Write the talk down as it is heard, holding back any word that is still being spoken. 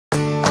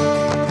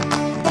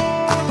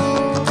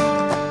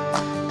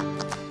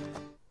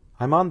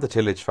I'm on the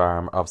tillage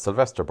farm of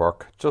Sylvester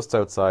Bourke, just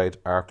outside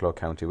Arklow,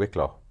 County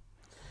Wicklow.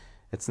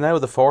 It's now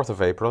the 4th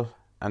of April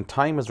and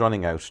time is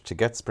running out to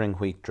get spring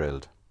wheat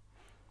drilled.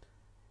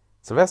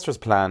 Sylvester's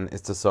plan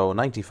is to sow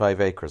 95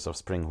 acres of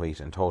spring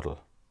wheat in total.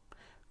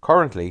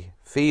 Currently,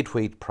 feed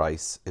wheat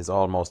price is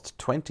almost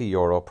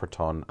 €20 per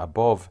tonne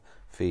above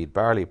feed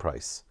barley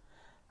price,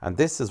 and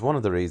this is one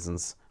of the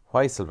reasons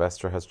why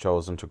Sylvester has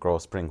chosen to grow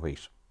spring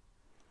wheat.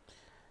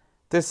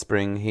 This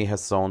spring he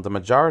has sown the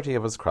majority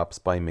of his crops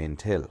by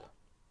min-till.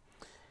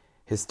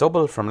 His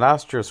stubble from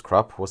last year's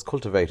crop was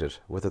cultivated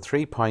with a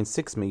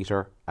 3.6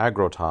 metre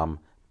Agrotom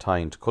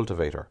tined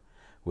cultivator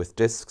with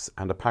discs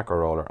and a packer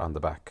roller on the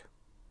back.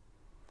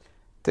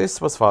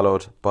 This was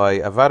followed by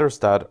a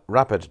Vaderstad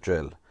rapid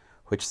drill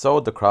which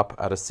sowed the crop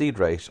at a seed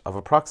rate of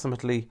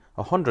approximately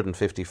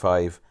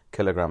 155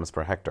 kilograms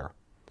per hectare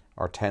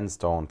or 10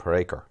 stone per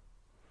acre.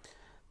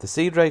 The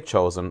seed rate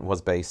chosen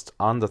was based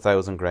on the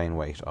 1,000 grain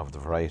weight of the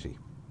variety.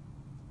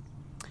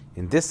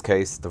 In this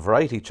case, the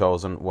variety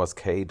chosen was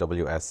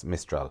KWS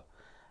Mistral,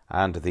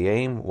 and the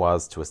aim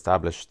was to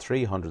establish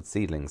 300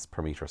 seedlings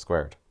per metre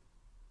squared.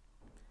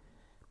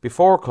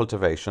 Before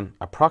cultivation,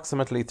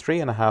 approximately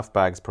 3.5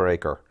 bags per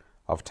acre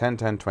of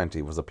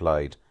 10-10-20 was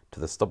applied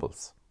to the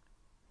stubbles.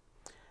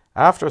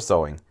 After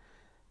sowing,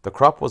 the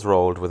crop was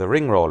rolled with a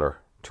ring roller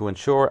to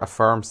ensure a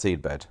firm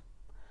seedbed.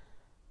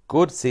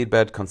 Good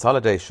seedbed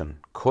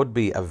consolidation could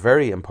be a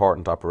very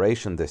important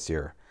operation this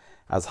year,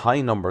 as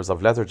high numbers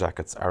of leather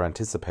jackets are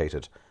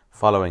anticipated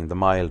following the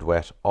mild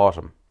wet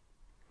autumn.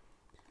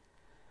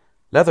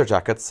 Leather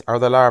jackets are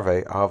the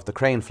larvae of the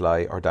crane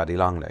fly or daddy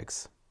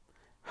longlegs.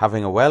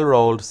 Having a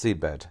well-rolled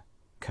seedbed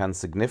can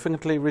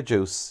significantly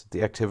reduce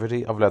the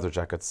activity of leather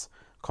jackets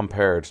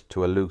compared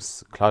to a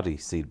loose, cloddy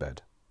seedbed.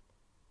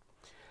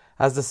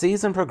 As the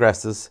season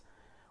progresses,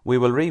 we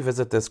will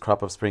revisit this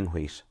crop of spring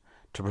wheat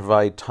to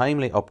provide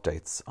timely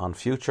updates on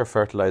future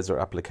fertiliser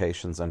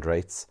applications and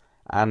rates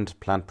and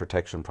plant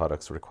protection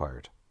products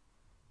required.